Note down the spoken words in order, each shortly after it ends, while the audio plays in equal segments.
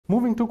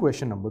Moving to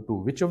question number 2.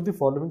 Which of the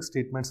following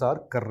statements are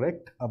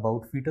correct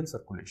about fetal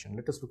circulation?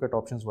 Let us look at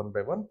options one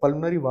by one.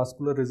 Pulmonary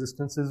vascular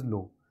resistance is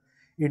low.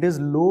 It is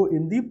low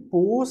in the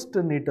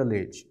postnatal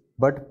age,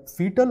 but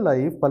fetal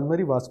life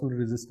pulmonary vascular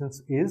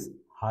resistance is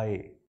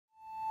high.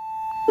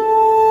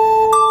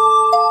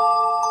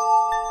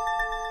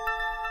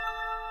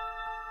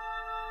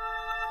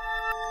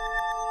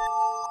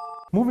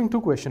 Moving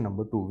to question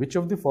number 2. Which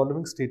of the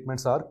following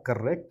statements are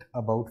correct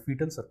about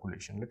fetal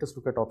circulation? Let us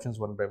look at options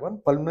one by one.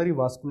 Pulmonary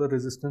vascular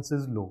resistance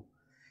is low.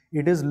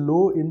 It is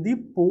low in the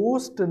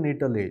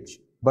postnatal age,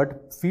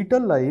 but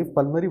fetal life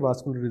pulmonary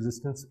vascular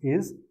resistance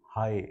is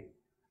high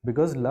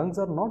because lungs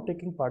are not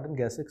taking part in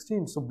gas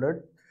exchange. So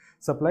blood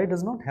supply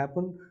does not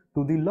happen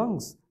to the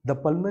lungs. The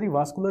pulmonary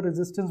vascular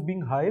resistance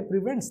being high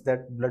prevents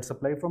that blood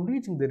supply from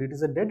reaching there. It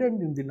is a dead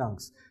end in the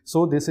lungs.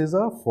 So this is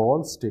a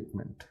false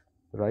statement,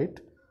 right?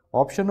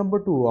 Option number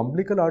 2,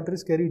 umbilical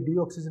arteries carry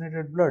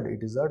deoxygenated blood.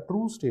 It is a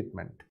true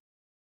statement.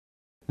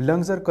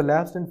 Lungs are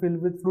collapsed and filled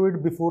with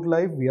fluid before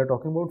life. We are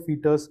talking about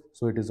fetus,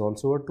 so it is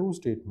also a true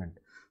statement.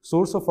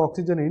 Source of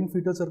oxygen in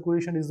fetal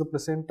circulation is the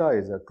placenta,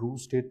 is a true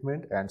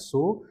statement. And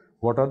so,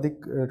 what are the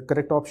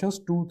correct options?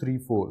 2, 3,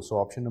 4. So,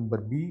 option number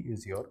B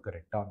is your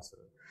correct answer.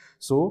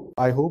 So,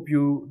 I hope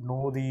you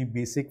know the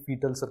basic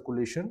fetal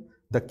circulation.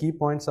 The key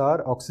points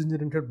are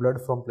oxygenated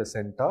blood from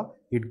placenta.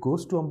 It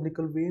goes to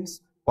umbilical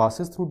veins,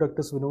 passes through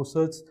ductus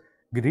venosus,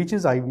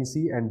 reaches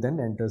IVC and then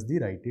enters the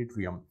right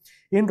atrium.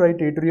 In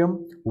right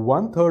atrium,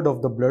 1/3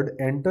 of the blood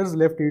enters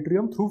left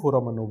atrium through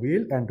foramen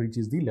ovale and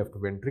reaches the left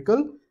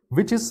ventricle,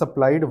 which is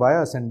supplied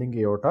via ascending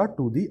aorta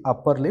to the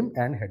upper limb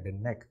and head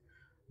and neck.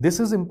 This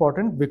is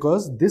important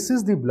because this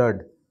is the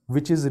blood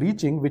which is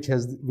reaching, which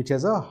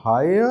has a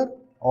higher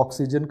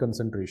oxygen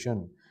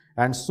concentration.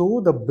 And so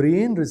the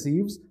brain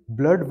receives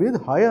blood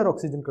with higher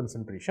oxygen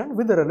concentration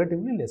with a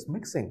relatively less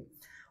mixing.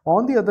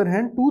 On the other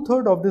hand,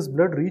 2/3 of this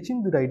blood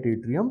reaching the right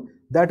atrium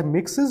that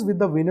mixes with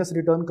the venous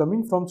return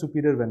coming from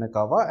superior vena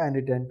cava and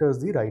it enters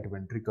the right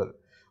ventricle.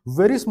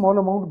 Very small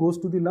amount goes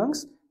to the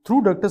lungs.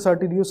 Through ductus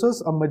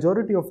arteriosus, a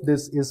majority of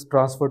this is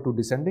transferred to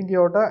descending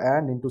aorta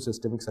and into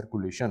systemic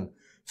circulation.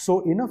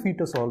 So, in a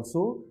fetus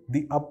also,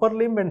 the upper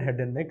limb and head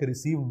and neck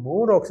receive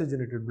more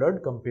oxygenated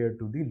blood compared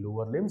to the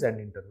lower limbs and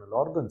internal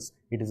organs.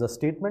 It is a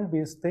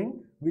statement-based thing,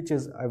 which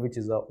is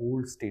a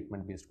old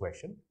statement-based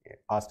question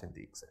asked in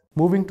the exam.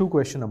 Moving to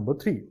question number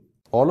 3.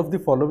 All of the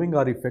following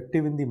are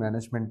effective in the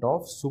management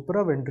of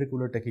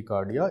supraventricular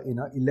tachycardia in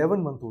a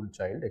 11-month-old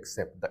child,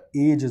 except the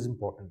age is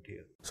important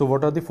here. So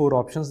what are the 4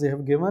 options they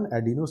have given?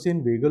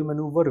 Adenosine, vagal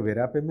maneuver,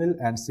 verapamil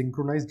and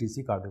synchronized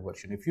DC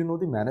cardioversion. If you know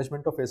the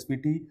management of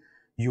SVT,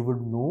 you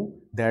would know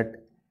that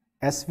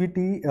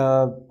SVT,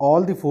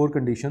 all the 4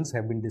 conditions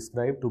have been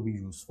described to be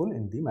useful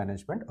in the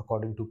management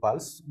according to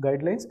PULSE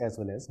guidelines as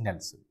well as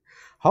Nelson.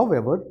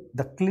 However,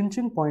 the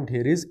clinching point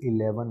here is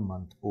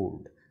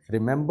 11-month-old.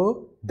 Remember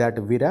that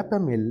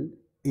verapamil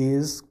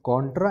is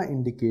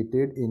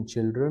contraindicated in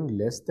children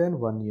less than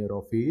 1 year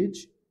of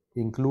age,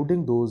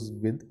 including those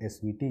with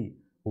SVT.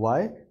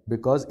 Why?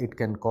 Because it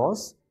can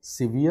cause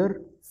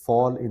severe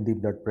fall in the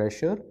blood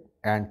pressure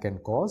and can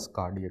cause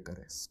cardiac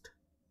arrest.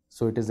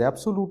 So it is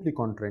absolutely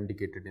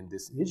contraindicated in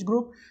this age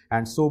group,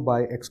 and so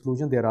by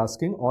exclusion they are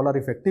asking all are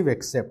effective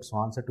except. So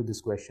answer to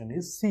this question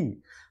is C.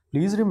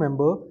 Please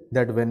remember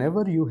that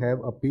whenever you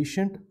have a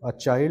patient, a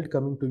child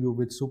coming to you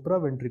with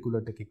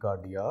supraventricular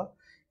tachycardia,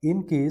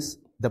 in case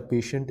the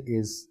patient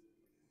is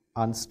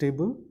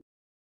unstable,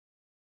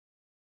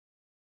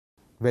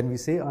 when we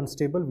say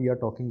unstable, we are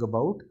talking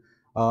about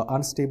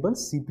unstable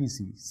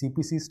CPC.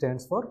 CPC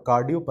stands for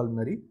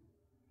cardiopulmonary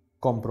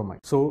compromise.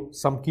 So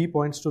some key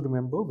points to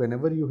remember: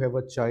 whenever you have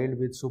a child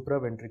with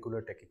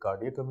supraventricular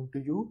tachycardia coming to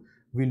you,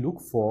 we look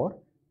for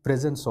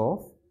presence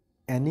of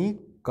any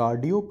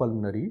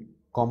cardiopulmonary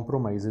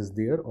compromises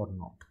there or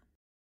not.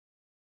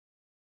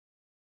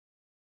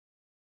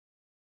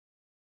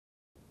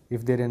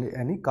 If there is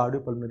any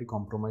cardiopulmonary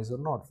compromise or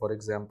not, for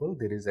example,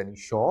 there is any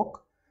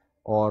shock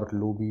or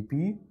low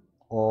BP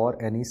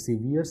or any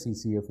severe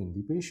CCF in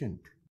the patient.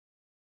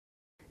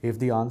 If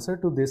the answer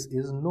to this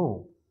is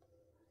no,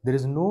 there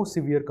is no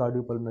severe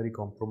cardiopulmonary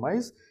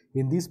compromise,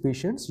 in these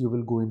patients you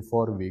will go in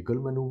for vagal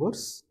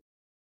maneuvers.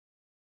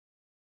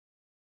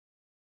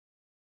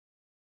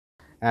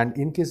 And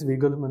in case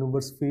vagal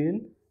maneuvers fail,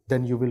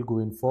 then you will go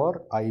in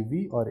for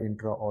IV or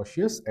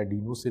intraosseous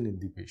adenosine in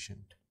the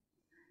patient.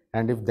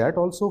 And if that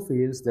also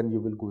fails, then you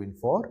will go in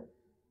for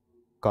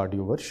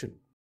cardioversion.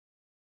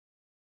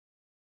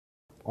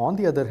 On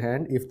the other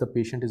hand, if the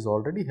patient is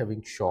already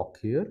having shock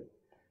here,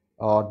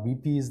 or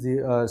BP is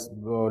there,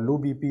 low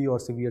BP or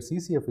severe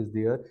CCF is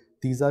there,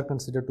 these are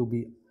considered to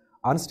be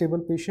unstable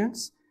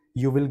patients.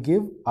 You will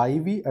give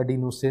IV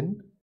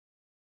adenosine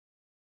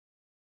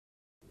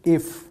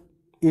if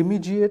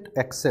immediate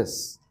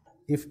access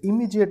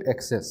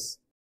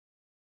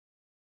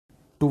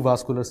to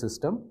vascular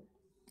system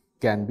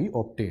can be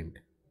obtained.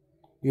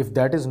 If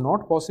that is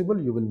not possible,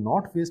 you will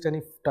not waste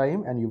any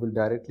time and you will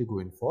directly go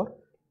in for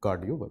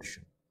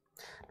cardioversion.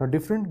 Now,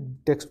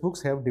 different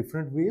textbooks have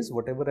different ways.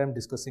 Whatever I am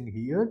discussing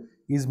here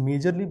is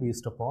majorly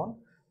based upon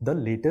the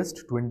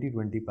latest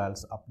 2020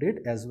 PALS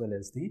update as well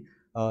as the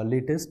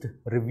latest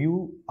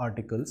review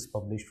articles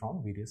published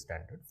from various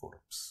standard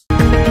forums.